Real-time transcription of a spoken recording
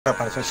मुद्दा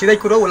पार्छ सिधै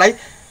कुरो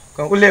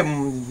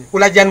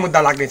उसलाई ज्यान मुद्दा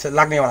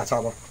लाग्नेवाला छ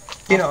अब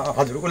किन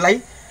हजुर उसलाई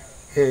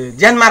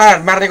ज्यान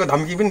मार्नेको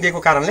धम्की पनि दिएको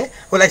कारणले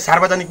उसलाई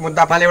सार्वजनिक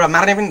मुद्दा पाले एउटा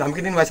मार्ने पनि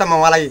धम्की दिनुभएछ म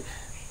उहाँलाई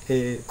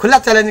खुल्ला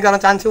च्यालेन्ज गर्न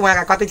चाहन्छु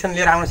उहाँका कति क्षण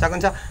लिएर आउन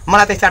सक्नुहुन्छ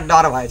मलाई त्यस्ता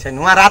डर भए छैन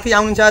उहाँ राति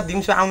आउनुहुन्छ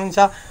दिउँसो आउनुहुन्छ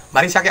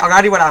भरिसके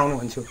अगाडिबाट आउनु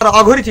भन्छु तर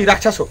अघोरी चाहिँ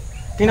राक्षस हो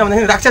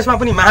किनभनेदेखि राक्षसमा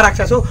पनि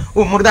महाराक्षस हो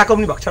ऊ मुर्दाको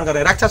पनि भक्षण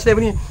गरे राक्षसले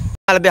पनि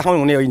देखाउनु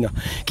हुने होइन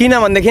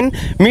किनभनेदेखि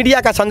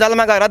मिडियाका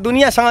सञ्जालमा गएर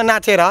दुनियाँसँग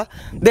नाचेर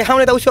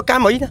देखाउने त उसको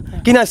काम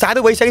होइन किन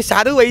साधु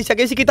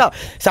भइसकेपछि कि त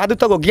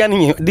साधुत्वको ज्ञान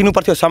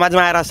दिनुपर्थ्यो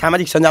समाजमा आएर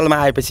सामाजिक सञ्जालमा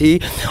आएपछि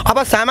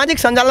अब सामाजिक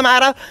सञ्जालमा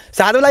आएर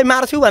साधुलाई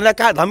मार्छु भनेर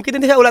धम्की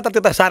दिँदैछ उसलाई त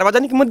त्यो त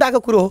सार्वजनिक मुद्दाको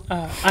कुरो हो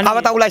अब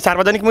त उसलाई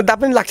सार्वजनिक मुद्दा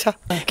पनि लाग्छ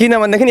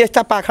किनभनेदेखि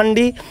यस्ता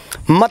पाखण्डी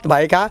मत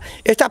भएका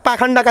यस्ता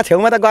पाखण्डका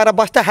छेउमा त गएर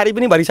बस्दाखेरि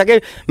पनि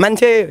भरिसके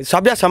मान्छे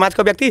सभ्य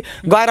समाजको व्यक्ति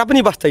गएर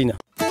पनि बस्दैन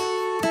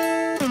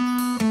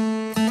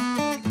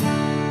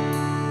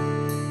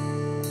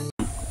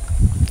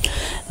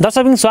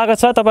दर्शकबिन स्वागत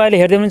छ तपाईले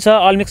हेर्दै हुनुहुन्छ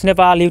अल्मिक्स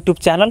नेपाल युट्युब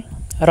च्यानल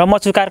र म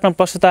छु कार्यक्रम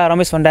प्रस्तुता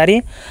रमेश भण्डारी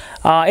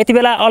यति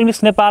बेला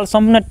अल्मिक्स नेपाल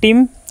सम्पूर्ण टिम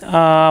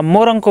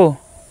मोरङको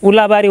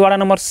उल्लाबारी वडा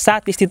नम्बर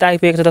 7 स्थित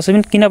आइपुगेको छ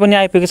दर्शकबिन किन पनि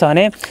आइपुगेको छ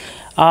भने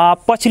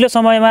पछिल्लो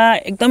समयमा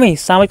एकदमै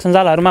सामाजिक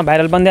सञ्जालहरुमा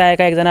भाइरल बन्दै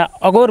आएका एकजना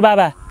अघोर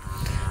बाबा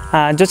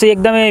जो चाहिँ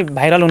एकदमै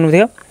भाइरल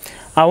हुनुहुन्थ्यो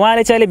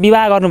उहाँले चाहिँ अहिले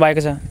विवाह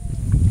गर्नुभएको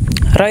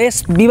छ र यस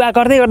विवाह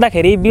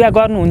गर्दाखेरि विवाह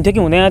गर्नुहुन्थ्यो कि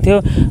हुँदैन थियो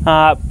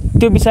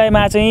त्यो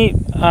विषयमा चाहिँ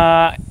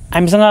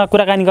हामीसँग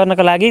कुराकानी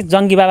गर्नको लागि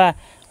जङ्गी बाबा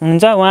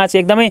हुनुहुन्छ उहाँ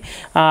चाहिँ एकदमै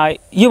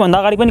यो भन्दा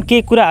अगाडि पनि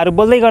केही कुराहरू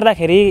बोल्दै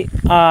गर्दाखेरि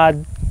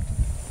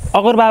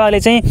अघोर बाबाले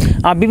चाहिँ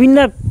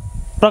विभिन्न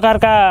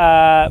प्रकारका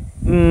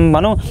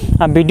भनौं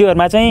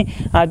भिडियोहरुमा चाहिँ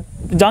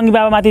जङ्गी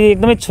बाबामाथि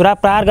एकदमै छुरा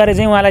प्रहार गरे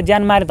चाहिँ उहाँलाई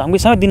ज्यान मारे धम्की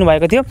समेत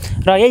दिनुभएको थियो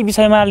र यही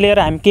विषयमा लिएर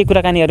हामी केही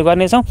कुराकानीहरू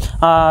गर्नेछौँ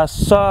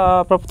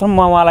सर्वप्रथम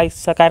म उहाँलाई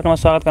कार्यक्रममा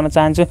स्वागत गर्न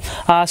चाहन्छु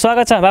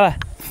स्वागत छ बाबा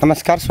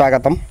नमस्कार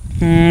स्वागतम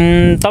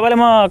तपाईलाई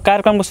म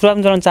कार्यक्रमको सुरुवात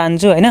गर्न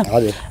चाहन्छु हैन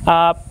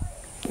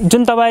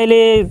जुन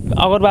तपाईले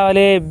अघोर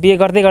बाबाले बिहे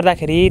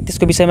गर्दाखेरि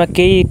त्यसको विषयमा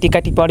केही टीका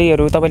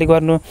टिप्पणीहरू तपाईले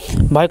गर्नु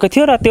भएको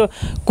थियो र त्यो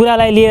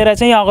कुरालाई लिएर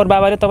चाहिँ अघोर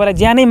बाबाले तपाईलाई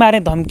ज्यानै मार्ने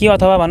धम्की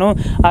अथवा भनौं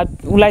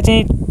उलाई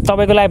चाहिँ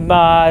तपाईको लागि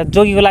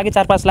जोगीको लागि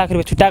 4-5 लाख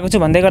रुपैयाँ छुटाएको छु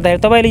भन्दै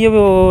गर्दाखेरि तपाईले यो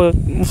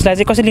उसलाई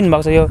चाहिँ कसरी लिनु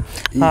भएको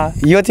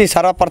छ यो चाहिँ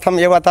सर्वप्रथम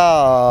एउटा त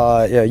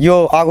यो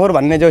अघोर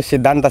भन्ने जो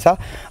सिद्धान्त छ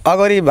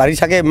अघोरी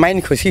भरिसके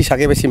माइन्ड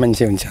खुसिसकेपछि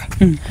मान्छे हुन्छ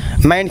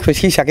माइन्ड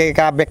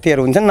खुसिसकेका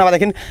व्यक्तिहरू हुन्छन्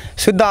नभएदेखि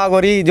शुद्ध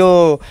अघोरी जो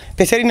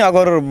त्यसरी नै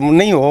अघोर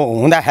नै हो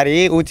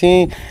हुँदाखेरि उ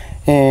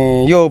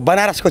चाहिँ यो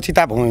बनारसको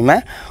चिताभूमिमा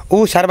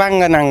उ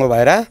सर्वाङ्ग नाङ्गो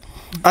भएर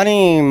अनि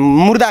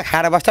मुर्दा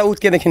खाएर बस्दा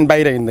उत्केदेखि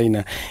बाहिर हिँड्दैन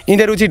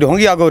यिनीहरू चाहिँ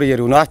ढोंगी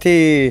अघोरीहरू हुनु अस्ति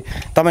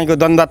तपाईको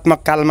द्वन्द्वात्मक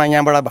कालमा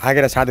यहाँबाट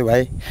भागेर साधु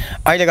भए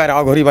अहिले गएर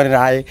अघोरी बनेर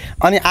आए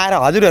अनि आएर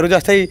हजुरहरू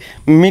जस्तै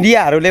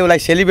मिडियाहरूले उसलाई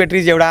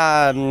सेलिब्रिटिज एउटा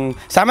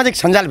सामाजिक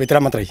सञ्जालभित्र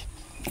मात्रै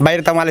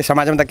बाहिर त उहाँले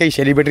समाजमा त केही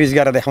सेलिब्रिटिज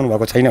गरेर देखाउनु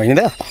भएको छैन होइन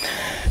त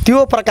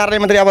त्यो प्रकारले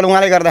मात्रै अब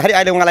उहाँले गर्दाखेरि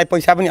अहिले उहाँलाई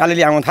पैसा पनि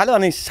अलिअलि आउन थाल्यो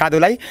अनि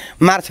साधुलाई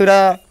मार्छु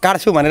र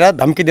काट्छु भनेर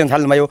धम्की दिन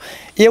थाल्नुभयो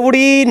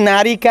एउटी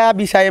नारीका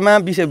विषयमा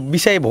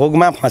विषय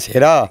भोगमा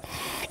फसेर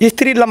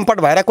स्त्री लम्पट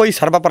भएर कोही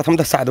सर्वप्रथम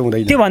त साधु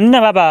हुँदैन त्यो भन्दिन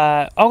बाबा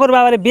अघोर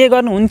बाबाले बिहे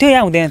गर्नु हुन्थ्यो या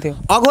हुँदैन थियो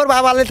अघोर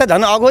बाबाले त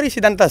झन् अघोरी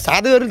सिद्धान्त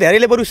साधुहरू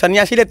धेरैले बरु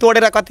सन्यासीले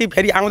तोडेर कति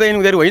फेरि आउँदैन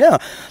उनीहरू होइन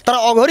तर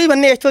अघोरी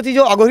भन्ने यस्तो चिज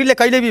हो अघोरीले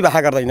कहिले विवाह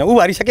गर्दैन उ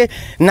भरिसके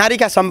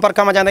नारीका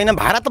सम्पर्कमा जाँदैन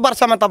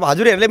भारतवर्षमा त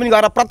हजुरहरूले पनि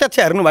गएर प्रत्यक्ष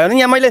हेर्नुभयो भने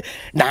यहाँ मैले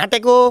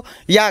ढाँटेको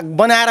या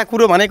बनाएर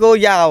कुरो भनेको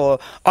या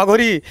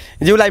अघोरी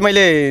ज्यूलाई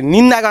मैले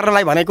निन्दा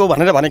गर्नलाई भनेको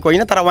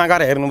होइन तर उहाँ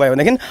गएर हेर्नुभयो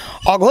भनेदेखि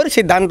अघोर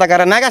सिद्धान्तका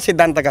र नागा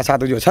सिद्धान्तका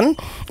साधु जो छन्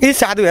यी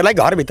साधुहरूलाई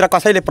घरभित्र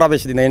कसैले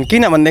प्रवेश दिँदैन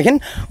किनभनेदेखि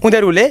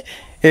उनीहरूले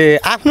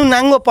आफ्नो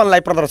नाङ्गोपनलाई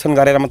प्रदर्शन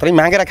गरेर मात्रै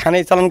मागेर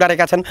खाने चलन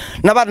गरेका छन्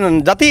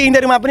नभए जति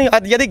यिनीहरूमा पनि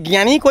यदि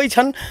ज्ञानी कोही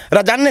छन्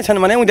र जान्ने छन्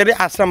भने उनीहरूले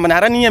आश्रम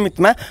बनाएर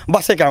नियमितमा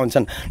बसेका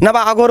हुन्छन्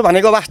नभए अघोर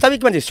भनेको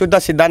वास्तविकमा चाहिँ शुद्ध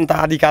सिद्धान्त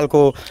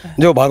आदिकालको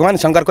जो भगवान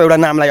शङ्करको एउटा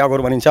नामलाई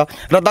अघोर भनिन्छ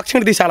र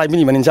दक्षिण दिशालाई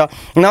पनि भनिन्छ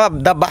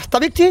नभए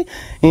वास्तविक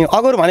चाहिँ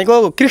अघोर भनेको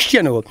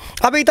क्रिस्चियन हो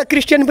अब यता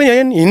क्रिस्चियन पनि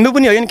होइन हिन्दू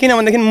पनि होइन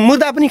किनभनेदेखि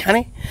मुर्दा पनि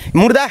खाने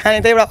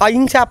त एउटा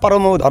अहिंसा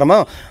परमो धर्म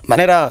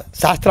भनेर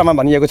शास्त्रमा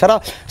भनिएको छ र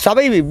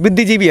सबै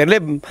बुद्धिजीवीहरूले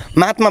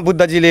महात्मा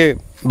बुद्धजीले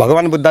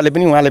भगवान बुद्धले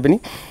पनि उहाँले पनि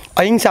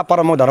अहिंसा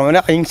परमो धर्म भने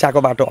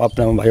अहिंसाको बाटो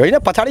अपनाउनु भयो होइन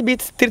पछाडि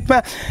विस्तृतमा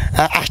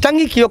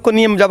अष्टाङ्गिक योगको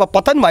नियम जब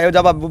पतन भयो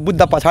जब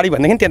बुद्ध पछाडि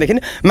भनेदेखि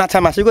त्यहाँदेखि माछा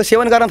मासुको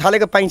सेवन गर्न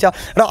थालेको पाइन्छ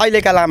र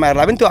अहिलेका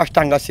लामाहरूलाई पनि त्यो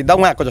अष्टाङ्ग सिद्ध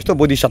उहाँको जस्तो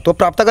बोधिसत्व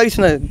प्राप्त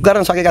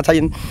गर्न सकेका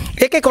छैनन्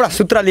एक-एकवटा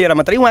सूत्र लिएर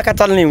मात्रै उहाँका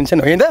चल्ने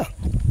हुन्छन् होइन त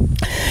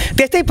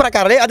त्यस्तै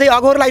प्रकारले अझै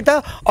अघोरलाई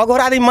त अघोर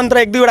आदि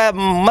मन्त्र 1-2 वटा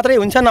मात्रै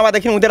हुन्छ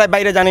नभएदेखि उनीहरूलाई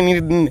बाहिर जाने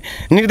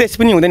निर्देश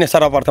पनि हुँदैन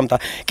सर्वप्रथम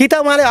त कि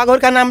त उहाँले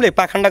अघोरका नामले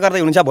पाखण्ड गर्दै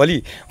हुनुहुन्छ भोलि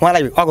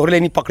उहाँलाई अघोरले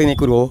नि पक्रिने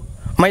कुरो हो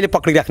मैले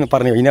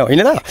पक्रिराख्नुपर्ने होइन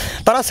होइन त।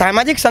 तर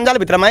सामाजिक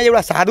सञ्जालभित्रमा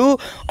एउटा साधु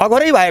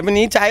अघोरै भए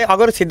पनि, चाहे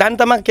अघोर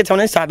सिद्धान्तमा के छ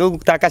भने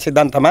साधुताका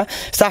सिद्धान्तमा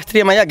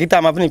शास्त्रीयमा या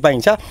गीतामा पनि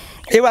पाइन्छ,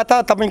 एउटा त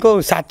तपाईँको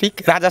सात्विक,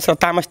 राजस र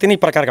तामस तिनै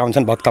प्रकारका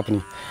हुन्छन् भक्त पनि।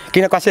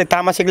 किन कसैले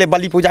तामसिकले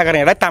बलि पूजा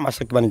गर्नेलाई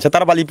तामसिक भनिन्छ,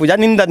 तर बलि पूजा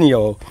निन्दनीय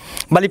हो।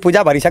 बलि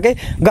पूजा भरिसके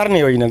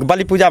गर्ने होइन।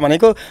 बलि पूजा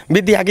भनेको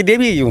विद्याकी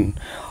देवी हुन्।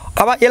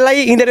 अब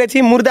यसलाई यिनीहरूले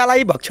चाहिँ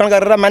मुर्दालाई भक्षण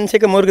गरेर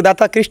मान्छेको मुर्दा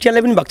त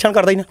क्रिस्चियनले पनि भक्षण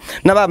गर्दैन,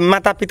 नभए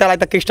मातापितालाई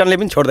त क्रिस्चियनले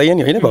पनि छोड्दैन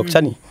नि, होइन भोग्छ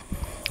नि।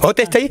 हो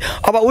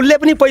त्यस्तै अब उसले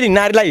पनि पहिले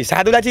नारीलाई,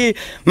 साधुलाई चाहिँ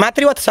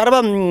मातृवत सर्व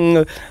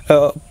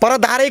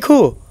परदारेखु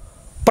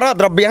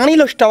प्रद्रव्याणी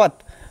लोष्टवत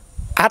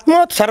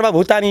आत्मवत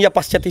सर्वभूतानि य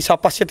पश्यति स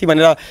पश्यति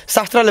भनेर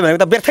शास्त्रले भनेको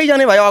त व्यर्थै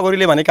जाने भयो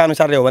अघोरीले भनेको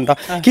अनुसारले हो भने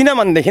त।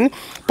 किनभनेदेखि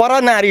पर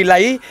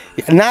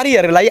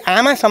नारीहरूलाई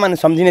आमा समान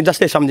सम्झिने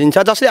जसले सम्झिन्छ,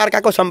 जसले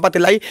अर्काको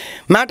सम्पत्तिलाई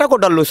माटाको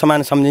डल्लो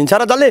समान सम्झिन्छ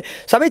र जसले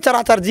सबै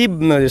चराचर जीव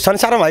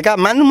संसारमा भएका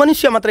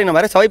मनुष्य मात्रै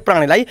नभएर सबै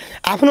प्राणीलाई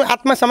आफ्नो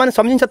आत्मा समान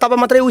सम्झिन्छ, तब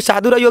मात्रै ऊ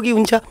साधु र योगी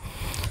हुन्छ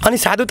अनि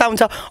साधुता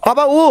हुन्छ। अब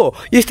ऊ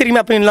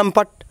स्त्रीमा पनि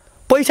लम्पट,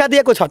 पैसा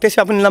दिएको छ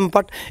त्यसमा पनि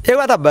लम्पट।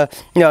 एउटा त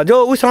जो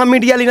उसँग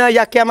मिडिया लिन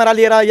या क्यामेरा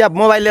लिएर या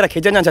मोबाइल लिएर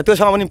खिच्न जान्छ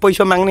त्योसँग पनि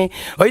पैसा माग्ने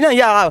होइन,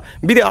 या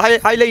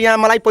अहिले यहाँ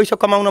मलाई पैसा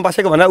कमाउन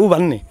बसेको भनेर ऊ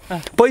भन्ने।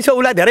 पैसा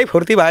उसलाई धेरै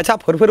फुर्ती भएछ,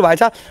 फुरफुर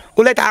भएछ,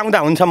 उसलाई त आउँदा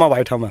हुन्छ म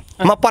भए ठाउँमा।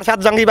 म प्रसाद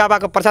जङ्गी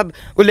बाबाको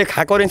प्रसाद उसले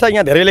खाएको रहेछ,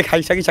 यहाँ धेरैले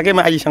खाइसकिसके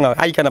म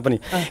आइकन पनि।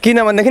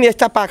 किनभनेदेखि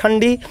यस्ता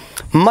पाखण्डी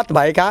मत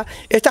भएका,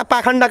 यस्ता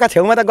पाखण्डका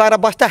छेउमा त गएर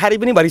बस्दाखेरि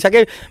पनि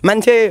भरिसके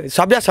मान्छे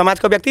सभ्य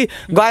समाजको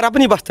व्यक्ति गएर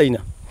पनि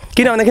बस्दैन।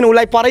 किनभनेदेखि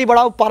उसलाई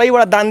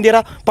परैबाट दान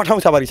दिएर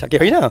पठाउँछ भरिसके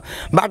होइन।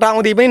 बाटो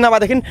आउँदै पनि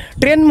नभएदेखि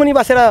ट्रेन मुनि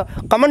बसेर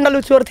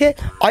कमण्डलु चोर थिए,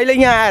 अहिले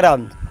यहाँ आएर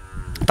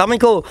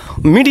तपाईँको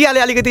मिडियाले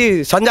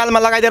अलिकति सञ्जालमा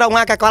लगाइदिएर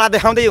उहाँका कला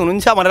देखाउँदै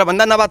हुनुहुन्छ भनेर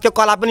भन्दा नभए त्यो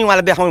कला पनि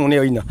उहाँले देखाउनु हुने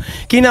होइन।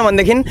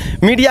 किनभनेदेखि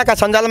मिडियाका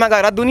सञ्जालमा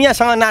गएर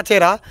दुनियाँसँग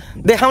नाचेर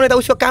देखाउने त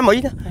उसको काम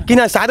होइन।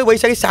 किन साधु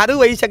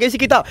भइसकेपछि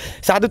कि त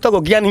साधुत्वको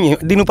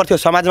ज्ञान दिनुपर्थ्यो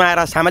समाजमा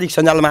आएर, सामाजिक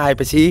सञ्जालमा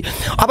आएपछि।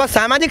 अब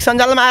सामाजिक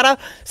सञ्जालमा आएर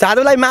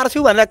साधुलाई मार्छु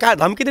भनेर कहाँ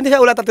धम्की दिँदैछ,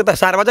 उसलाई त त्यो त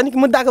सार्वजनिक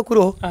मुद्दाको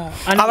कुरो हो।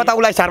 अब त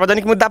उसलाई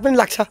सार्वजनिक मुद्दा पनि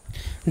लाग्छ।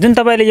 जुन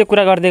तपाईँले यो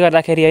कुरा गर्दै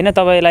गर्दाखेरि होइन,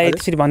 तपाईँलाई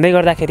त्यसरी भन्दै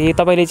गर्दाखेरि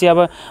तपाईँले चाहिँ अब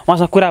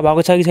उहाँसँग कुरा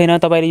भएको छ कि छैन,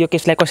 तपाईँले यो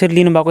केसलाई कसरी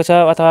लिनुभएको छ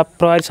अथवा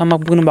प्रहरीसम्म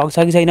पुग्नु भएको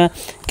छ कि छैन,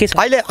 के छ?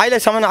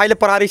 अहिले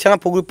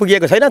प्रहरीसँग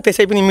पुगेको छैन।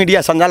 त्यसै पनि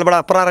मिडिया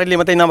सञ्जालबाट प्रहरीले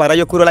मात्रै नभएर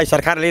यो कुरोलाई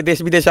सरकारले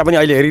देश विदेशमा पनि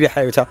अहिले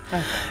हेरिरहेको छ।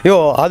 यो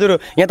हजुर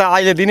यहाँ त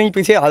अहिले दिनै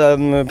पछि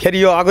फेरि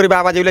यो अघोरी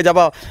बाबाज्यूले जब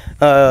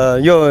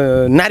यो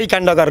नारी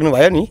काण्ड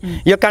गर्नुभयो नि,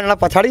 यो काण्ड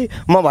पछाडि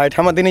म भए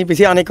ठाउँमा दिनै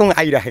पछि अनेकौँ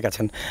आइरहेका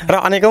छन् र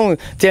अनेकौँ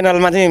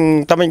च्यानलमा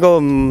चाहिँ तपाईँको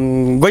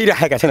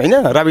गइरहेका छन् होइन।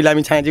 रवि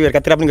लामी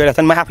छायाज्यूहरूकातिर पनि गइरहेका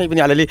छन्। म आफै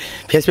पनि अलिअलि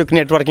फेसबुक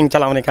नेटवर्किङ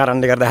चलाउने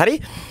कारणले गर्दाखेरि,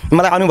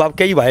 मलाई अनुभव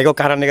केही भएको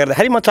कारणले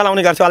गर्दाखेरि म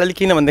चलाउने गर्छु अलिअलि।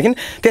 किनभनेदेखि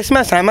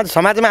त्यसमा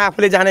समाजमा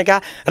आफूले जानेका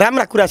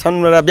राम्रा कुरा छन्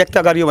र व्यक्त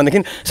गरियो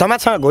भनेदेखि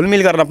समाजसँग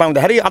घुलमिल गर्न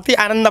पाउँदाखेरि अति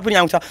आनन्द पनि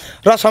आउँछ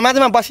र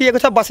समाजमा बसिएको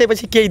छ,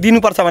 बसेपछि केही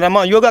दिनुपर्छ भनेर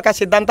म योगका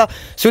सिद्धान्त,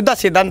 शुद्ध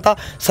सिद्धान्त,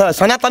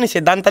 सनातनी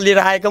सिद्धान्त लिएर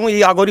आएको हुँ।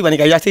 यी अघोरी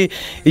भनेका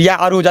जस्तै या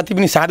अरू जति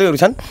पनि साधुहरू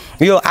छन्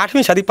यो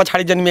 8वीं सदी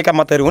पछाडि जन्मिएका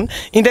मतहरू हुन्।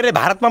 यिनीहरूले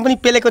भारतमा पनि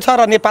पेलेको छ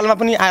र नेपालमा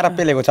पनि आएर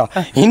पेलेको छ।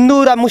 हिन्दू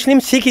र मुस्लिम,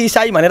 सिख,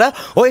 इसाई भनेर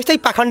हो यस्तै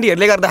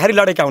पाखण्डीहरूले गर्दाखेरि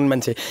लडेका हुन्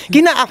मान्छे।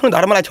 किन आफ्नो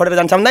धर्मलाई छोडेर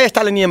जान्छ भन्दा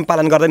यस्ताले नियम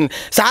पालन गर्दैनन्,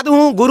 साधु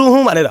हुँ गुरु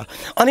हुँ भनेर।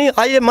 अनि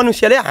अहिले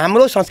मनुष्यले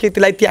हाम्रो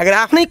संस्कृतिलाई त्यागेर,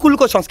 आफ्नै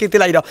कुलको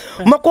संस्कृतिलाई र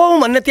म को हुँ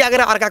भन्ने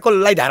त्यागेर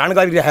अर्काकोलाई धारण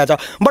गरिरहेको छ।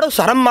 बडो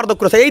शरममर्दो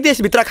कुरो छ। यही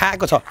देशभित्र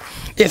खाएको छ,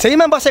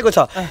 यसैमा बसेको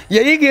छ,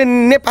 यही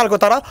नेपालको।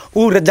 तर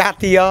ऊ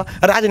जातीय,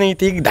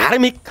 राजनैतिक,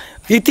 धार्मिक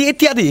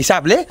इत्यादि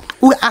हिसाबले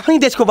ऊ आफ्नै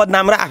देशको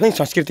बदनाम र आफ्नै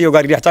संस्कृति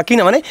गरिरहेछ।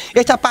 किनभने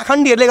यस्ता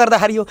पाखण्डीहरूले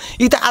गर्दाखेरि हो।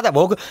 यी त आधा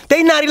भोग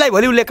त्यही नारीलाई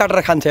भोलि उसले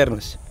काटेर खान्छ।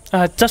 हेर्नुहोस्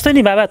जस्तै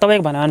नि बाबा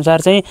तपाईँको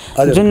भनाइअनुसार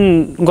चाहिँ जुन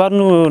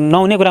गर्नु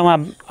नहुने कुरा उहाँ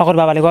अघोर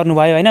बाबाले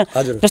गर्नुभयो होइन,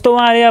 जस्तो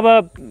उहाँले अब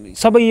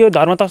सबै यो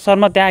धर्म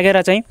तर्म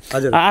त्यागेर चाहिँ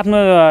आफ्नो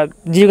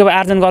जीविका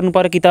आर्जन गर्नु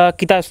पर्यो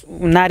कि त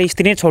नारी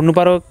स्त्री नै छोड्नु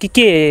पर्यो कि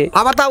के?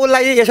 अब त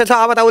उसलाई यसो छ,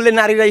 अब त उसले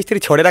नारी र स्त्री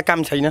छोडेर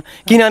काम छैन।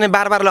 किनभने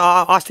बार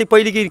अस्ति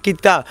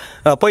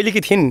पहिलेकी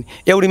थिइन्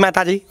एउटी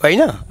माताजी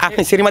होइन,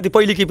 आफ्नै श्रीमती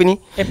पहिलेकी पनि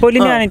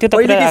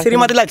पहिलेकी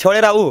श्रीमतीलाई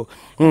छोडेर ऊ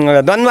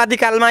द्वन्द्वादी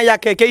कालमा या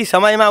केही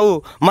समयमा ऊ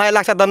मलाई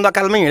लाग्छ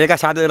द्वन्द्वकालमै हिँडेका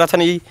साधु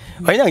रहेछन् यी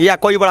होइन, या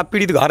कोहीबाट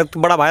पीडित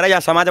घरबाट भएर या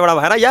समाजबाट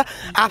भएर या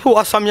आफू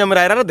असंयम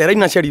रहेर र धेरै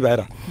नसेडी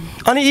भएर।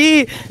 अनि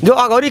यी जो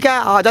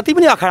अघोरीका जति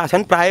पनि अखाडा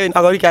छन् प्रायः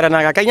अघोरीका र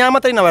नागाका, यहाँ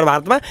मात्रै नभएर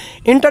भारतमा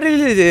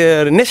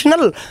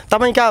इन्टरनेसनल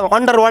तपाईँका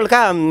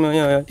अन्डरवर्ल्डका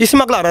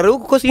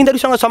स्मगलरहरूको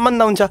यिनीहरूसँग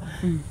सम्बन्ध हुन्छ।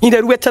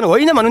 यिनीहरू बेच्छन्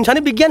होइन भन्नुहुन्छ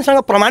भने विज्ञानसँग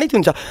प्रमाणित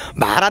हुन्छ।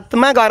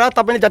 भारतमा गएर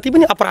तपाईँले जति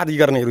पनि अपराधी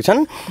गर्नेहरू छन्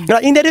र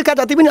यिनीहरूका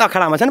जति पनि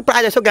अखाडामा छन्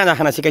प्रायः जसो गाँजा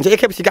खान सिकाइन्छ।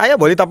 एकखेप सिकायो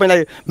भोलि तपाईँलाई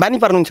बानी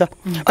पर्नुहुन्छ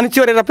अनि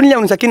चोरेर पनि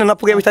ल्याउनुहुन्छ। किन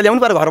नपुगेपछि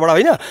ल्याउनु पर्यो घरबाट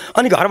होइन।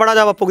 अनि घरबाट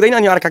जब पुग्दैन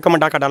अनि अर्काकोमा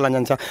डाका डाल्न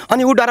जान्छ।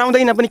 अनि ऊ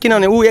डराउँदैन पनि,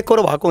 किनभने ऊ एकरो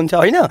भएको हुन्छ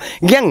होइन।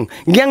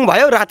 ग्याङ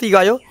भयो, राति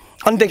गयो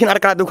अनिदेखि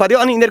अर्कालाई दुःख दियो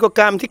अनि यिनीहरूको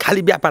काम चाहिँ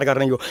खालि व्यापार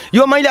गर्ने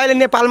यो मैले अहिले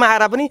नेपालमा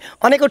आएर पनि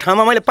अनेकौँ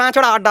ठाउँमा मैले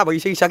 5वटा अड्डा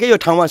भइसकिसकेँ यो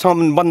ठाउँमा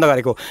बन्द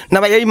गरेको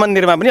नभए यही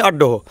मन्दिरमा पनि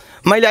अड्डो हो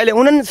मैले अहिले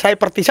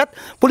 49%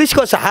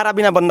 पुलिसको सहारा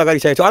बिना बन्द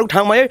गरिसकेको छु अरू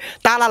ठाउँमा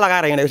ताला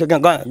लगाएर हिँडेको छु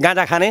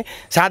गाँजा खाने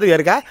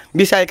साधुहरूका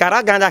विषयका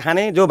र गाँजा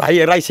खाने जो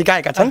भाइहरूलाई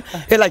सिकाएका छन्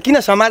यसलाई किन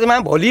समाजमा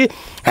भोलि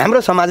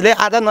हाम्रो समाजले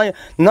आज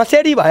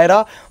नसेडी भएर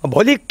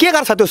भोलि के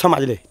गर्छ त्यो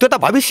समाजले त्यो त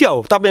भविष्य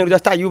हो तपाईँहरू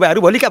जस्ता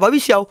युवाहरू भोलिका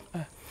भविष्य हो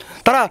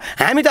तर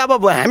हामी त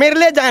अब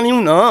हामीहरूले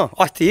जान्यौँ न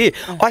अस्ति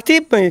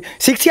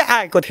शिक्षा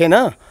आएको थिएन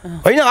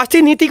होइन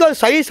अस्ति नीतिको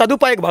सही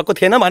सदुपयोग भएको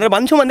थिएन भनेर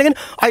भन्छु भनेदेखि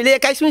अहिले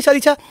 21वीं सदी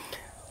छ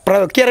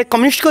के अरे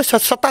कम्युनिस्टको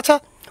सत्ता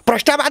छ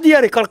प्रष्टावादी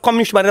अरे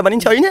कम्युनिस्ट भनेर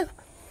भनिन्छ होइन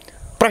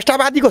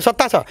प्रष्टावादीको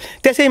सत्ता छ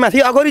त्यसैमाथि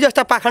अघोरी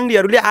जस्ता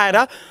पाखण्डीहरूले आएर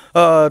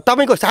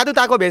तपाईँको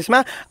साधुताको भेषमा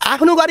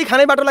आफ्नो गरी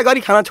खानेबाटोलाई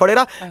गरी खान छोडेर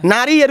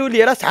नारीहरू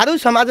लिएर साधु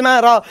समाजमा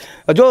र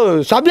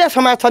जो सभ्य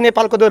समाज छ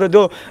नेपालको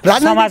जो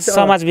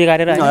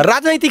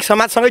राजनैतिक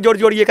समाजसँगै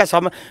जोडिएका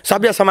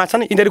सभ्य समाज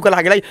छन् यिनीहरूको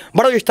लागिलाई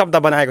बडो स्तब्ध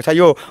बनाएको छ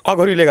यो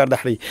अघोरीले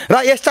गर्दाखेरि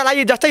र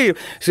यसलाई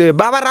जस्तै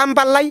बाबा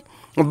रामपाललाई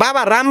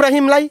बाबा राम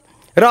रहिमलाई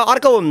र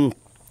अर्को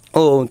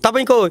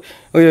तपाईँको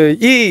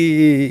यी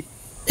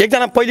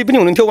एकजना पहिले पनि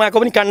हुनुहुन्थ्यो उहाँको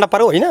पनि काण्ड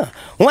पर्यो होइन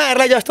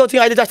उहाँहरूलाई जस्तो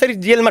चाहिँ अहिले जसरी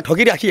जेलमा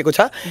ठोकिराखिएको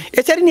छ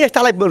यसरी नै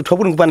यस्तालाई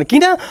ठोक्नु पर्ने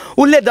किन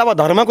उसले जब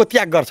धर्मको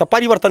त्याग गर्छ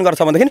परिवर्तन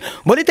गर्छ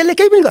भनेदेखि भोलि त्यसले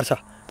केही पनि गर्छ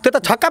त्यो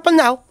त छक्का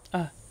पन्जा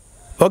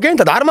हो कि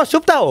त धर्म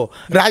सुप्ता हो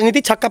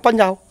राजनीति छक्का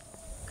पन्जा हो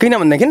किन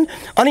भनेदेखि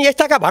अनि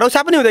यस्ताका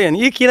भरोसा पनि हुँदैन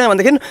यी किन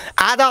भनेदेखि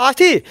आज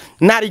अस्ति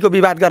नारीको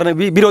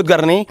विरोध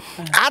गर्ने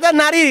आज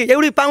नारी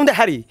एउटी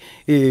पाउँदाखेरि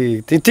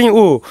चाहिँ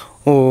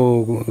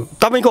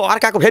तपाईँको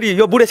अर्काको फेरि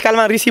यो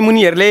बुढेसकालमा ऋषि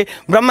मुनिहरूले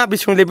ब्रह्मा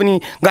विष्णुले पनि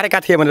गरेका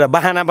थिए भनेर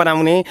बहाना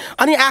बनाउने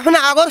अनि आफ्नो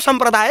अघोर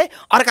सम्प्रदाय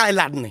अर्कालाई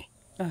लाड्ने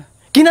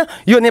किन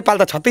यो नेपाल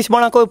त 36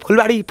 वर्णको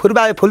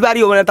फुलबारी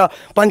हो भनेर त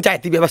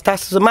पञ्चायती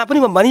व्यवस्थामा पनि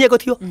भनिएको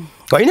थियो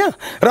होइन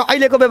र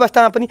अहिलेको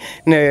व्यवस्थामा पनि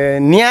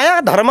न्याय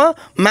धर्म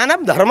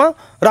मानव धर्म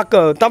र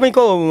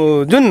तपाईँको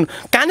जुन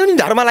कानुनी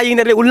धर्मलाई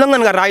यिनीहरूले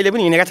उल्लङ्घन गरेर अहिले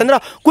पनि हिँडेका छन् र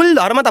कुल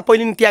धर्म त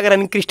पहिले नै त्यागेर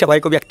निकृष्ट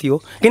भएको व्यक्ति हो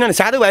किनभने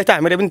साधु भए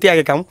त हामीले पनि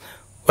त्यागेका हौँ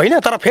होइन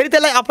तर फेरि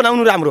त्यसलाई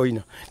अपनाउनु राम्रो होइन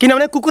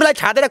किनभने कुकुरलाई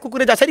छाडेर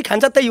कुकुरले जसरी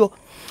खान्छ त्यही हो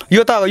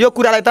यो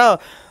कुरालाई त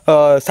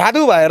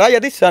साधु भएर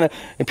यदि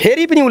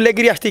फेरि पनि उसले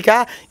गृहस्थीका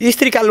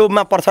स्त्रीका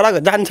लोभमा पर्छ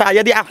र जान्छ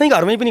यदि आफ्नै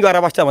घरमै पनि गएर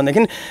बस्छ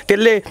भनेदेखि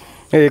त्यसले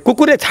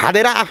कुकुरले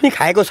छाडेर आफ्नै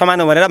खाएको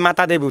समान हो भनेर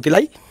माता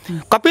देवभूतिलाई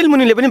कपिल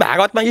मुनिले पनि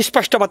भागवतमा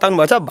स्पष्ट बताउनु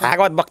भएको छ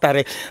भागवत वक्ता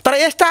अरे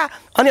तर यस्ता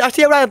अनि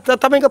अस्ति एउटा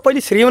तपाईँको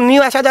पहिले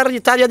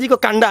श्रीनिवासाचार्यजीको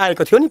काण्ड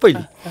आएको थियो नि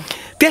पहिले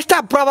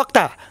त्यस्ता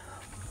प्रवक्ता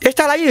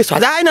यस्तालाई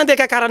सजाय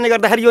नदिएका कारणले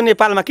गर्दाखेरि यो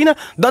नेपालमा किन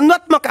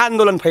द्वन्द्वात्मक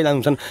आन्दोलन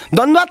फैलाउँछन्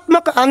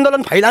द्वन्द्वात्मक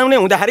आन्दोलन फैलाउने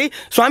हुँदाखेरि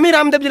स्वामी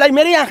रामदेवजीलाई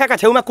मेरै आँखाका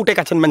छेउमा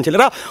कुटेका छन् मान्छेले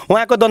र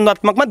उहाँको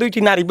द्वन्द्वात्मकमा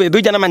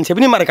दुईजना मान्छे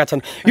पनि मरेका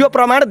छन् यो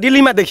प्रमाण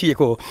दिल्लीमा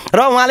देखिएको हो र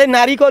उहाँले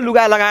नारीको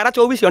लुगा लगाएर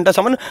 24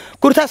 घण्टासम्म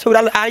कुर्ता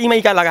सुरुवाल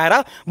आइमाइका लगाएर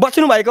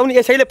बस्नुभएको पनि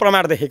यसैले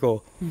प्रमाण देखेको हो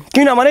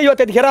किनभने यो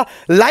त्यतिखेर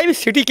लाइभ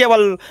सिटी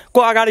केबलको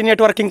अगाडि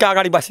नेटवर्किङका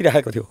अगाडि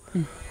बसिरहेको थियो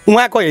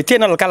उहाँको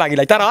च्यानलका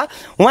लागिलाई तर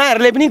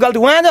उहाँहरूले पनि गल्ती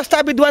उहाँ जस्ता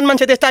विद्वान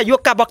मान्छे त्यस्ता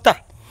योगका वक्ता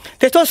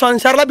त्यस्तो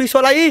संसारलाई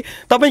विश्वलाई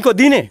तपाईँको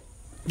दिने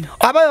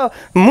अब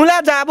मुला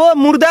जाबो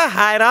मुर्दा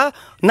खाएर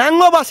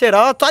नाङ्गो बसेर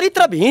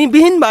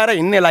चरित्रविहीन भएर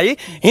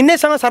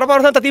हिँड्नेसँग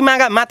सर्वप्रथम त ती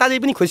माताजी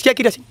पनि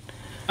खुसियाकी रहेछन्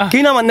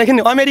किन भनेदेखि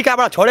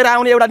अमेरिकाबाट छोडेर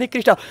आउने एउटा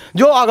निकृष्ट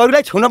जो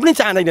अगाडिलाई छुन पनि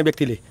चाहँदैन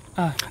व्यक्तिले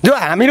जो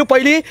हामीहरू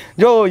पहिले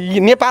जो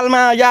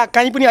नेपालमा या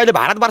कहीँ पनि अहिले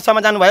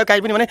भारतवर्षमा जानुभयो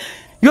कहीँ पनि भने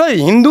यो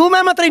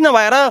हिन्दूमा मात्रै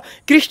नभएर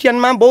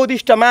क्रिस्चियनमा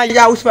बौद्धिस्टमा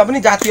या उसमा पनि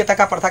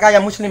जातीयताका प्रथाका या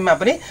मुस्लिममा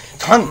पनि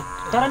छन्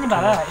तर नि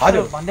बाबा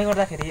हजुर भन्दै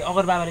गर्दाखेरि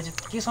अगर बाबाले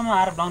चाहिँ केसम्म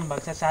आरोप लाउनु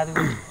भएको छ साधु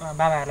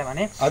बाबाहरूलाई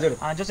भने हजुर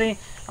जो चाहिँ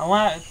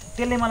उहाँ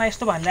त्यसले मलाई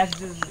यस्तो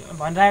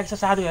भनिरहेको छ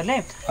साधुहरूले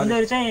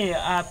उनीहरू चाहिँ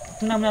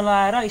टुनामुना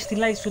लगाएर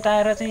स्त्रीलाई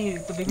सुताएर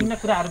चाहिँ विभिन्न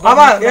कुराहरू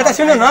अब यता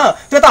सुन्नु न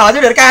त्यो त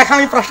हजुरहरूको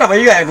आँखामै प्रश्न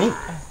भइगयो नि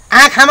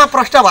आँखामा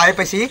प्रश्न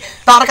भएपछि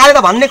त अर्काले त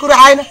भन्ने कुरा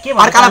आएन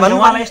अर्कालाई भन्नु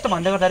उहाँलाई यस्तो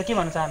भन्दै गर्दाखेरि के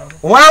भन्न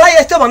चाहनुहुन्छ उहाँलाई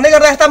यस्तो भन्दै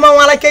गर्दा म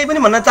उहाँलाई केही पनि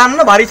भन्न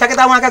चाहन्न भरिसके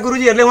त उहाँका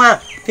गुरुजीहरूले उहाँ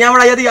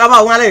त्यहाँबाट यदि अब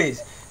उहाँले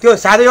त्यो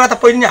साधु एउटा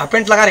त पहिले नै हाफ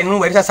पेन्ट लगाएर हिँड्नु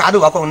भइरहेछ साधु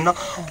भएको हुन्न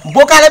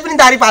बोकाले पनि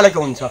दारी पालेको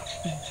हुन्छ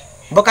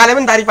बोकाले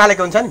पनि दारी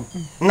पालेको हुन्छ नि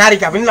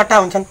नारीका पनि लट्टा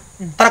हुन्छन्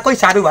तर कोही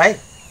साधु भए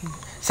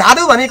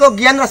साधु भनेको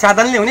ज्ञान र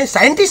साधनले हुने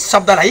साइन्टिस्ट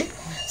शब्दलाई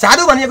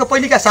साधु भनेको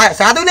पहिलेका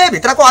साधुले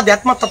भित्रको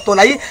अध्यात्म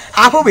तत्त्वलाई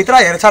आफूभित्र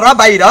हेर्छ र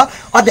बाहिर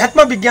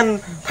अध्यात्म विज्ञान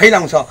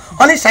फैलाउँछ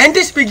अनि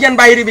साइन्टिस्ट विज्ञान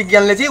बाहिरी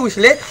विज्ञानले चाहिँ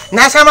उसले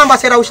नासामा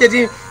बसेर उसले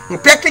चाहिँ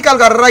प्र्याक्टिकल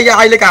गरेर या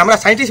अहिलेका हाम्रा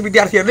साइन्टिस्ट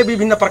विद्यार्थीहरूले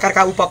विभिन्न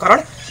प्रकारका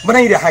उपकरण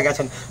बनाइरहेका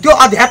छन् त्यो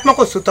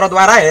अध्यात्मको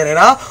सूत्रद्वारा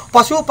हेरेर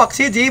पशु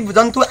पक्षी जीव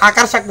जन्तु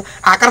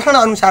आकर्षण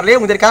अनुसारले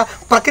उनीहरूका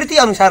प्रकृति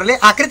अनुसारले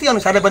आकृति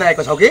अनुसारले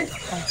बनाएको छौ कि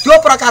त्यो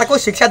प्रकारको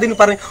शिक्षा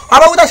दिनुपर्ने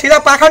अब उता सिधा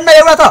पाखण्ड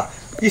एउटा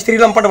त स्त्री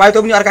लम्पट भयो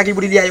त्यो पनि अर्काकी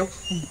बुढी ल्यायो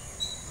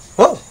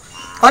हो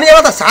अनि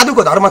एउटा त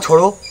साधुको धर्म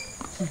छोडो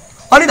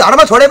अनि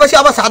धर्म छोडेपछि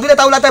अब साधुले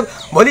त उसलाई त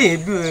भोलि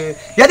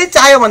यदि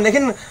चाह्यो भनेदेखि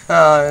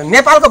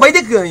नेपालको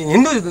वैदिक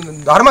हिन्दू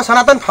धर्म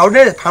सनातन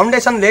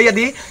फाउन्डेसनले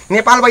यदि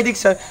नेपाल वैदिक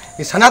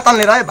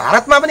सनातनले रहे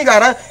भारतमा पनि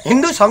गएर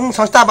हिन्दू सङ्घ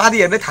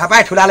संस्थावादीहरूले थाहा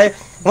पाए ठुलाले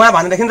उहाँ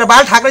भनेदेखि र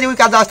बाल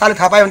ठाकरेजीका जस्ताले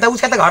थाहा पायो भने त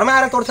उसलाई त घरमा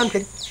आएर तोड्छन्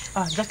फेरि।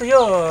 जस्तो यो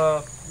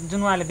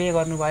जुन उहाँले बिहे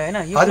गर्नुभयो होइन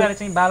यो कुराले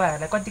चाहिँ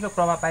बाबाहरूलाई कतिको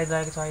प्रभाव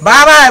पाइरहेको छ?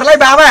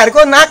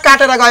 बाबाहरूको नाक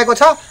काटेर गएको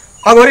छ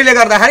अघोरीले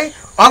गर्दाखेरि।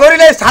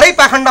 अघोरीले साह्रै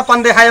पाखण्डपन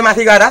देखायो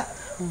माथि गएर।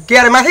 के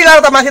अरे माथि गएर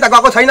त माथि त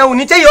गएको छैन, ऊ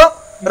निचै हो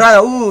र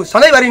ऊ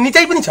सधैँभरि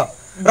निचै पनि छ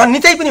र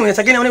निचै पनि हुनेछ,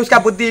 किनभने उसका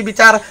बुद्धि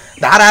विचार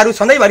धाराहरू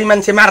सधैँभरि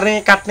मान्छे मार्ने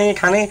काट्ने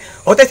खाने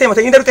हो त्यस्तै हुन्छ।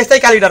 यिनीहरू त्यस्तै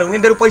कालिडर हुन्,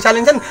 यिनीहरू पैसा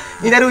लिन्छन्,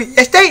 यिनीहरू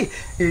यस्तै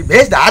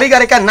भेषधारी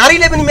गरेका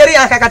नारीले पनि मेरै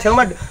आँखाका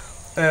छेउमा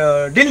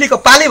दिल्लीको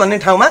पाली भन्ने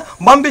ठाउँमा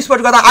बम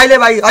विस्फोट गर्दा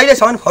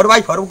अहिलेसम्म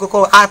 4x4को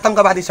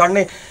आतङ्कवादी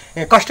सड्ने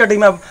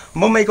कस्टडीमा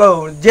मुम्बईको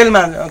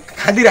जेलमा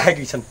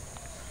खाँदिराखेकी छन्।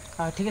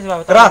 ठिकै छ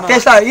बाबु। र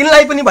त्यसलाई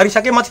यिनलाई पनि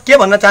भरिसके। म के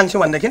भन्न चाहन्छु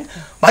भनेदेखि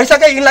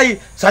भइसके यिनलाई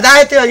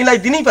सजाय त्यो यिनलाई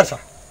दिनैपर्छ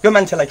यो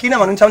मान्छेलाई। किन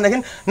भन्नुहुन्छ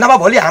भनेदेखि नभए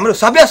भोलि हाम्रो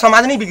सभ्य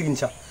समाज नै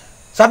बिग्रिन्छ।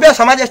 सभ्य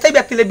समाज यस्तै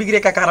व्यक्तिले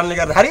बिग्रेका कारणले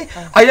गर्दाखेरि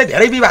अहिले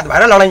धेरै विवाद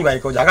भएर लडाइँ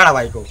भएको झगडा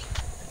भएको।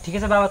 ठिकै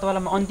छ बाबा,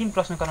 तपाईँलाई म अन्तिम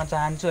प्रश्न गर्न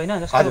चाहन्छु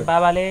होइन। जस्तो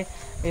बाबाले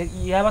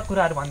यावत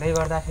कुराहरू भन्दै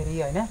गर्दाखेरि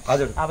होइन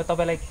अब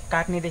तपाईँलाई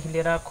काट्नेदेखि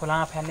लिएर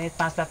खोलामा फाल्ने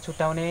 5 लाख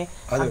छुट्याउने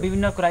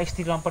विभिन्न कुरा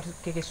स्त्री लम्पट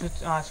के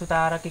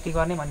सुताएर के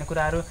गर्ने भन्ने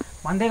कुराहरू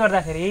भन्दै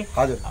गर्दाखेरि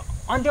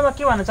अन्त्यमा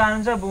के भन्न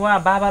चाहनुहुन्छ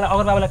उहाँ बाबालाई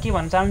अगर बाबालाई के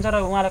भन्न चाहनुहुन्छ र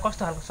उहाँलाई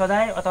कस्तो खालको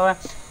सजाय अथवा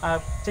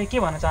चाहिँ के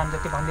भन्न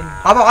चाहनुहुन्छ त्यो भनिदिनु।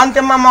 अब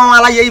अन्त्यमा म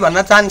उहाँलाई यही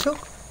भन्न चाहन्छु,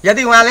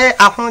 यदि उहाँले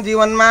आफ्नो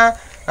जीवनमा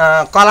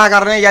कला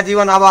गर्ने या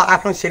जीवन अब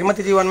आफ्नो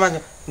श्रीमती जीवनमा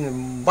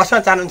बस्न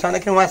चाहनुहुन्छ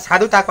भनेदेखि उहाँ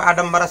साधुताको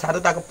आडम्बर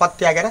साधुताको पद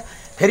त्यागेर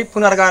फेरि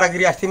पुनर्गएर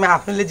गृहस्थीमा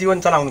आफ्नोले जीवन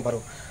चलाउनु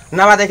पर्यो।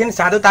 नभएदेखि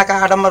साधुताका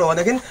आडम्बर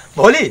होदेखि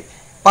भोलि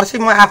पर्सि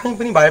म आफै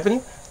पनि भए पनि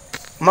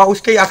म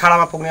उसकै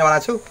अखाडामा पुग्नेवाला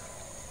छु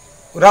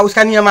र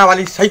उसका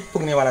नियमावली सहित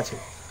पुग्नेवाला छु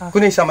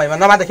कुनै समयमा।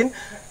 नभएदेखि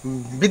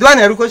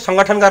विद्वानहरूको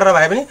सङ्गठन गरेर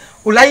भए पनि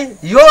उसलाई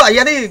यो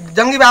यदि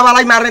जङ्गी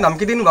बाबालाई मार्ने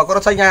धम्की दिनुभएको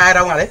रहेछ यहाँ आएर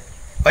उहाँले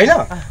होइन,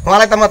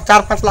 उहाँलाई त म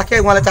 4-5 लाख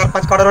उहाँले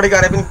 4-5 करोड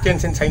गरे पनि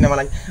टेन्सन छैन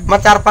मलाई। म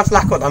 4-5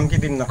 लाखको धम्की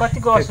दिन्न।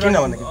 कतिको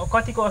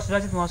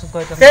असुरक्षित महसुस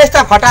गर्छ?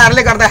 यस्ता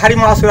फटाहरूले गर्दाखेरि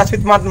म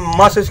असुरक्षित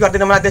महसुस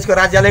गर्दिनँ। मलाई देशको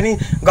राज्यले नि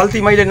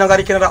गल्ती मैले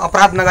नगरिकन र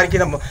अपराध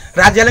नगरिकन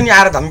राज्यले नि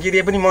आएर धम्की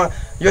दिए पनि म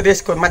यो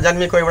देशकोमा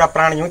जन्मेको एउटा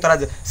प्राणी हुँ।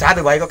 तर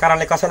साधु भएको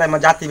कारणले कसैलाई म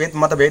जातिभेद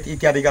मतभेद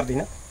इत्यादि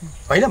गर्दिनँ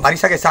होइन।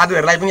 भरिसके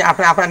साधुहरूलाई पनि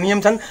आफ्ना आफ्ना नियम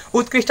छन्,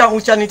 उत्कृष्ट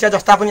उच्च निच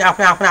जस्ता पनि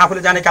आफ्ना आफ्ना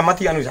आफूले जानेका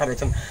मति अनुसारले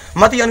छन्।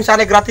 मति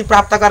अनुसारले गति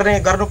प्राप्त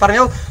गर्नुपर्ने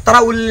हो। तर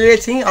उसले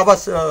चाहिँ अब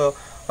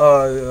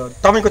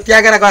तपाईँको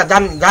त्यागेर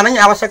जानै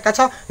आवश्यकता छ,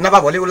 नभए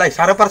भोलि उसलाई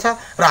साह्रो पर्छ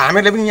र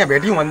हामीहरूले पनि यहाँ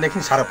भेट्यौँ भनेदेखि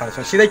साह्रो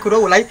पर्छ। सिधै कुरो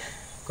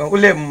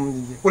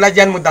उसलाई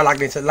ज्यान मुद्दा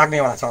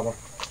लाग्नेवाला छ। अब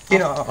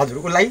किन हजुर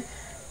उसलाई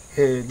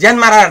ज्यान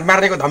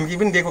मार्नेको धम्की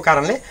पनि दिएको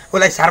कारणले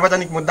उसलाई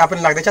सार्वजनिक मुद्दा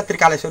पनि लाग्दैछ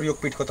त्रिकालेश्वर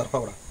योगपीठको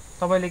तर्फबाट।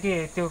 तपाईँले के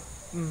त्यो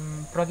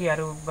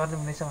प्रक्रियाहरू गर्दै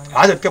हुँदैछ भने?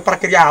 हजुर त्यो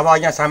प्रक्रिया अब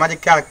यहाँ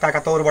सामाजिकताका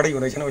तौरबाटै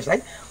हुँदैछन्। उसलाई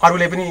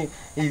अरूले पनि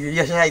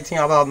यसलाई चाहिँ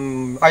अब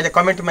अहिले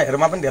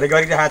कमेन्टमा पनि धेरै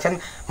गरिरहेका छन्।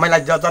 मलाई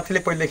जतिले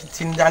पहिलेदेखि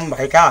चिनजान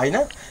भएका होइन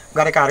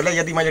गरेकाहरूलाई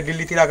यदि मैले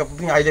दिल्लीतिर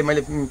पनि अहिले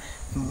मैले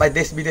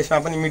देश विदेशमा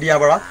पनि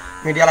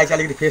मिडियालाई चाहिँ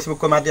अलिकति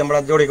फेसबुकको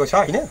माध्यमबाट जोडेको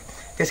छ होइन।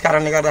 त्यस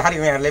कारणले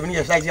गर्दाखेरि उहाँहरूले पनि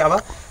यसलाई चाहिँ अब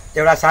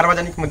एउटा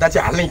सार्वजनिक मुद्दा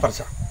चाहिँ हाल्नै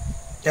पर्छ।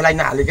 यसलाई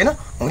नहालिकन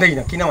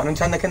हुँदैन। किन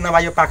भन्नुहुन्छ भनेदेखि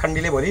नभए यो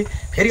पाखण्डीले भोलि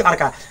फेरि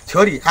अर्का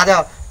छोरी आज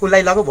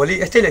उसलाई लगो भोलि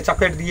यस्तैले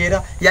चक्लेट दिएर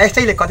या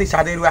यस्तैले कति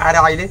साथीहरू आएर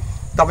अहिले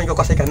तपाईँको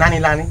कसैका नानी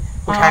लाने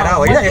उठाएर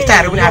होइन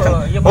यस्ताहरू पनि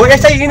आछन्। हो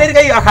यस्तै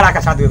यिनीहरूकै अखाडाका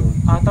साथीहरू।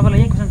 तपाईँलाई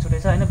यही क्वेसन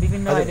छुटेछ होइन।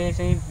 विभिन्न अहिले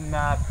चाहिँ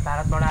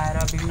भारतबाट आएर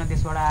विभिन्न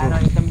देशबाट आएर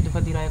एकदम दुःख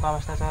दिइरहेको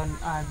अवस्था छ।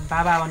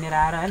 बाबा बनेर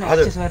आएर होइन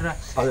विशेष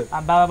गरेर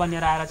बाबा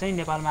बनेर आएर चाहिँ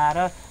नेपालमा आएर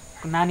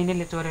नानी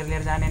नै चोरेर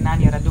लिएर जाने,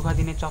 नानीहरूलाई दुःख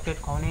दिने, चक्लेट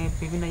खुवाउने,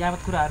 विभिन्न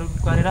यावत कुराहरू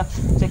गरेर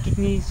चाहिँ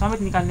किडनी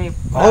समेत निकाल्ने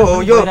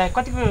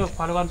कतिको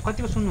फलो गर्नु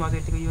कतिको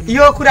सुन्नुभएको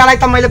यो कुरालाई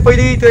त मैले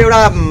पहिले त्यो एउटा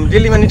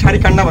दिल्लीमा निठारी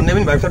काण्ड भन्ने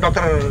पनि भएको छ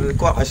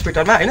डक्टरको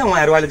हस्पिटलमा होइन।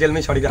 उहाँहरू अहिले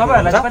जेलमै छडिरहेको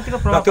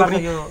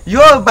छ।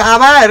 यो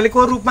बाबाहरूको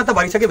रूपमा त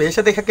भइसके भेष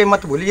देखेकै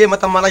मत भुलिए म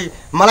त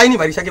मलाई नि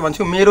भइसके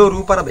भन्छु। मेरो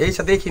रूप र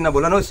भेष देखि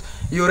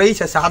नभुल्नुहोस् यो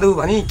रहेछ साधु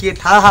भनी के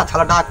थाहा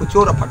छलडाकु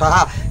चोर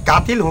फटाहा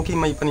कातिल हुँ कि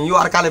मै पनि। यो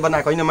अर्काले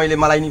बनाएको होइन,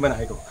 मलाई नि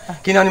बनाएको।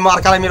 किनभने म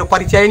अर्कालाई मेरो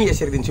परिचय नि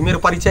यसरी दिन्छु। मेरो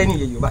परिचय नि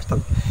यही हो वास्तव।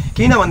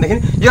 किन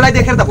भनेदेखि यसलाई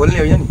देखेर त भुल्ने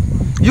होइन नि,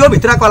 यो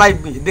भित्रकोलाई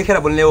देखेर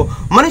भुल्ने हो।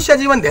 मनुष्य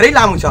जीवन धेरै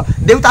लामो छ।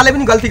 देवताले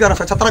पनि गल्ती गर्न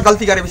सक्छ, तर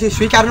गल्ती गरेपछि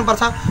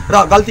स्वीकार्नुपर्छ र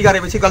गल्ती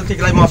गरेपछि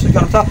गल्तीलाई महसुस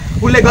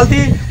गर्नुपर्छ। उसले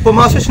गल्तीको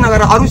महसुस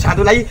नगरेर अरू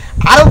साधुलाई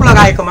आरोप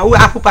लगाएकोमा ऊ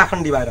आफू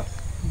पाखण्डी भएर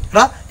र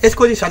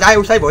यसको चाहिँ सजाय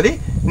उसलाई भोलि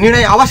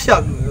निर्णय अवश्य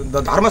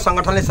धर्म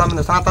सङ्गठनले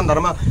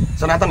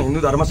सनातन हिन्दू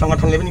धर्म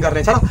सङ्गठनले पनि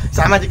गर्नेछ र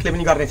सामाजिकले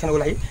पनि गर्नेछन्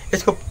उसलाई।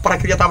 यसको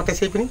प्रक्रिया त अब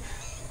त्यसै पनि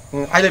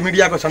अहिले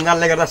मिडियाको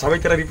सञ्जालले गर्दा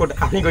सबैतिर रिपोर्ट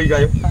आफ्नै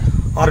गइगयो।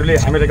 अरूले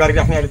हामीले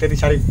गरिराख्ने अहिले त्यति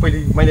साह्रै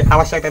पहिले मैले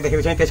आवश्यकता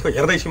देखेको चाहिँ त्यसको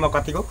हेर्दैछु म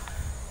कतिको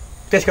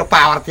त्यसको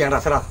पावर त्यहाँ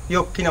रहेछ। र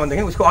यो किन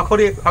भनेदेखि उसको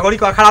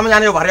अगाडिको अखाडामा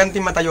जाने हो भरे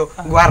अन्तिममा त यो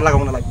गुहार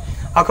लगाउनलाई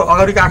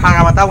अगाडिको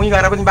अखाडामा त उहीँ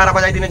गएर पनि 12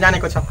 बजाइदिन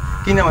जानेको छ।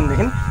 किन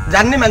भनेदेखि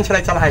जान्ने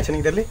मान्छेलाई चलाएछन्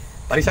यिनीहरूले।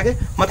 भरिसकेँ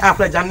म त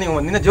आफूलाई जान्ने हो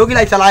भन्दिनँ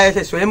जोगीलाई चलायो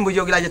चाहिँ स्वयम्भू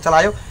योगीलाई चाहिँ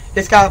चलायो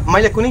त्यसका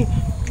मैले कुनै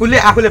उसले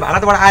आफूले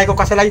भारतबाट आएको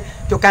कसैलाई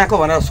त्यो कहाँको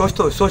भनेर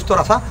सोच्दो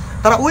रहेछ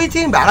तर उही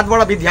चाहिँ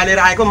भारतबाट विद्या लिएर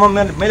आएको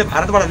मैले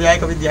भारतबाट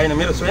ल्याएको विद्या होइन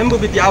मेरो स्वयम्भू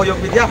विद्या हो योग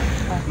विद्या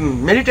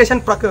मेडिटेसन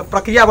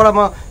प्रक्रियाबाट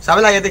म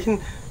सबैलाई यहाँदेखि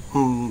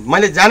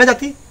मैले जाने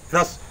जति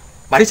र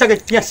भरिसकेँ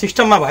त्यहाँ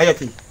सिस्टममा भए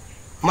जति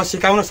म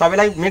सिकाउन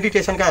सबैलाई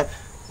मेडिटेसनका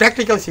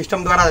प्र्याक्टिकल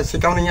सिस्टमद्वारा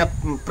सिकाउने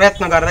यहाँ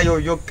प्रयत्न गरेर यो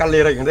योगका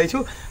लिएर हिँड्दैछु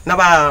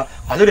नभए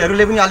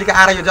हजुरहरूले पनि अलिक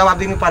आएर यो जवाब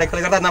दिनु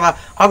परेकोले गर्दा नभए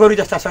अगौरी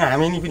जस्तासँग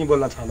हामी नि पनि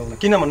बोल्न चाहँदैनौँ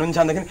किन भन्नुहुन्छ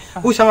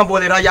भनेदेखि उसँग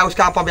बोलेर या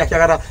उसका अपव्याख्या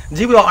गरेर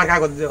जिब्रो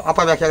अर्काको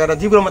अपव्याख्या गरेर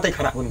जिब्रो मात्रै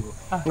खराब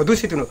हुनु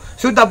दूषित हुनु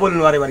शुद्ध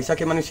बोल्नु अरे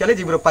भरिसके मनुष्यले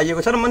जिब्रो पाइएको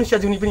छ र मनुष्य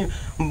जुनी पनि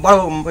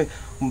बडो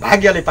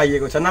भाग्यले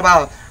पाइएको छ नभए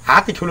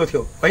हात्ती ठुलो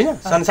थियो होइन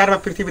संसारमा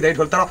पृथ्वी धेरै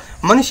ठुलो तर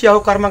मनुष्य हो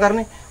कर्म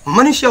गर्ने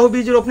मनुष्य हो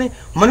बीज रोप्ने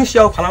मनुष्य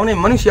हो फलाउने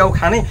मनुष्य हो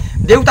खाने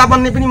देवता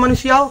बन्ने पनि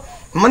मनुष्य हो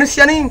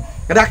मनुष्य नै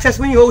राक्षस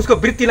पनि हो उसको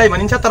वृत्तिलाई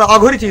भनिन्छ तर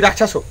अघोरी चाहिँ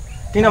राक्षस हो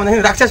किन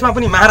भन्दाखेरि राक्षसमा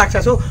पनि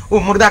महाराक्षस हो ऊ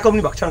मुर्दाको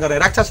पनि भक्षण गरे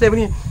राक्षसले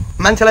पनि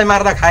मान्छेलाई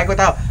मार्दा खाएको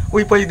त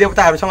उही पहिलो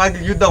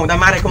देवताहरूसँग युद्ध हुँदा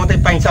मारेको मात्रै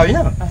पाइन्छ होइन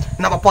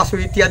नभए पशु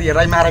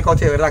इत्यादिहरूलाई मारेको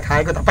थियो हेरेर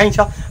खाएको त पाइन्छ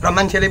र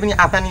मान्छेले पनि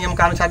आफ्ना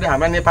नियमका अनुसारले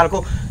हाम्रा नेपालको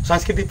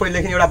संस्कृति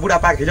पहिलेदेखि एउटा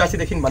बुढापाक हिजो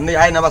अस्तिदेखि भन्दै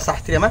आए नभए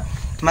शास्त्रीयमा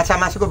माछा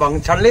मासुको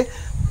भक्षणले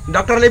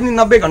डक्टरले पनि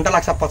 90 घन्टा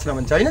लाग्छ पच्न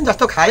भन्छ होइन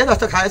जस्तो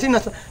खाएपछि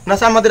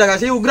नसा मदिरा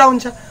गएपछि उग्र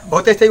हुन्छ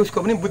हो त्यस्तै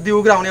उसको पनि बुद्धि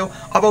उग्र हुने हो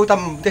अब उता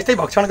त्यस्तै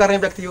भक्षण गर्ने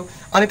व्यक्ति हो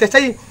अनि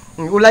त्यस्तै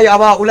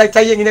उसलाई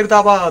चाहिए यिनीहरू त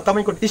अब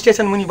तपाईँको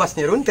स्टेसन मुनि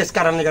बस्नेहरू हुन् त्यस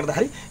कारणले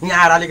गर्दाखेरि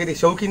यहाँ आएर अलिकति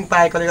शौकिन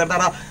पाएकोले गर्दा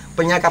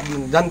र यहाँका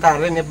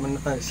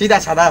जनताहरूले सिधा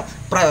सादा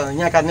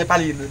यहाँका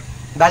नेपाली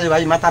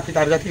दाजुभाइ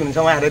मातापिताहरू जति हुन्छ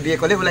उहाँहरूले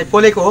दिएकोले उसलाई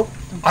पोलेको हो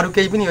अरू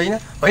केही पनि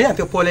होइन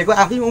त्यो पोलेको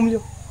आफै उम्ल्यो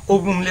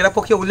उम्लेर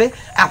पोख्यो उसले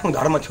आफ्नो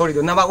धर्म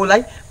छोडिदियो नभए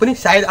उसलाई पनि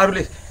सायद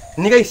अरूले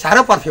निकै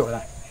साह्रो पर्थ्यो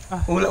होला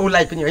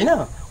उसलाई पनि होइन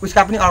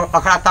उसका पनि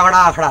अखडा तगडा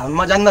अखडा हुन्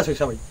म जान्दछु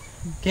सबै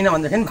किन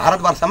भन्दाखेरि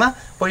भारतवर्षमा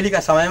पहिलेका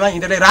समयमा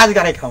यिनीहरूले राज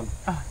गरेका हुन्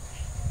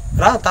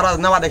र तर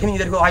नभएदेखि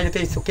यिनीहरूको अहिले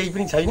त्यही केही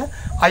पनि छैन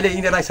अहिले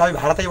यिनीहरूलाई सबै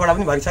भारतैबाट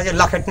पनि भरिसके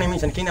लखेट्नेमै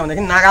छन् किन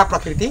भन्दाखेरि नागा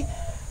प्रकृति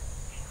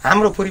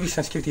हाम्रो पूर्वी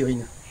संस्कृति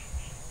होइन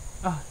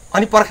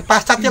अनि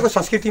पाश्चात्यको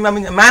संस्कृतिमा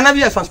पनि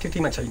मानवीय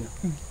संस्कृतिमा छैन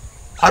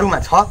अरूमा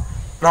छ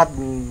र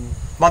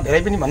म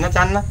धेरै पनि भन्न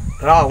चाहन्न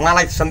र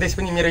उहाँलाई सन्देश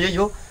पनि मेरो यही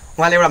हो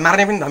उहाँले एउटा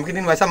मार्ने पनि धम्की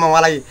दिनुभएछ म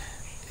उहाँलाई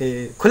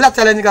खुल्ला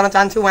च्यालेन्ज गर्न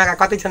चाहन्छु उहाँका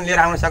कति छन् लिएर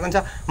आउन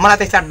सक्नुहुन्छ मलाई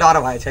त्यस्ता डर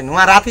भए छैन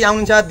उहाँ राति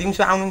आउनुहुन्छ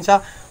दिउँसो आउनुहुन्छ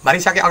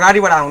भरिसके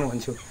अगाडिबाट आउनु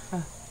भन्छु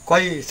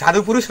कोही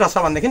साधु पुरुष रहेछ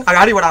भनेदेखि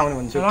अगाडिबाट आउनु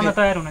भन्छु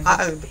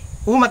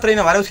ऊ मात्रै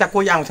नभएर उसका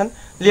कोही आउँछन्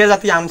लिएर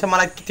जति आउँछ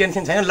मलाई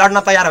टेन्सन छैन लड्न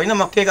तयार होइन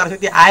म के गर्छु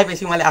त्यो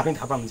आएपछि उहाँले आफै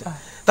थाहा पाउँछ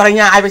तर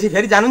यहाँ आएपछि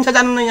फेरि जानुहुन्छ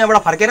यहाँबाट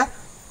फर्केर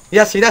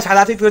या सिधा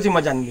साधा चाहिँ त्यो चाहिँ म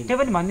जान्दिनँ त्यो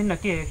पनि भन्दिनँ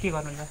के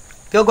गर्नुहुन्छ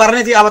त्यो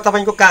गर्ने चाहिँ अब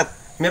तपाईँको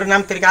मेरो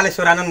नाम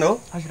त्रिकालेश्वर आनन्द हो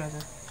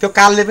त्यो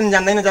कालले पनि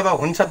जान्दैन जब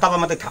हुन्छ तब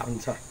मात्रै थाहा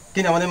हुन्छ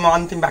किनभने म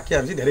अन्तिम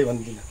वाक्यहरू चाहिँ धेरै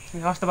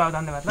भन्दिनँ हस्त बाबु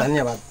धन्यवाद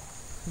धन्यवाद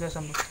जय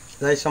शम्भु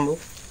जय शम्भु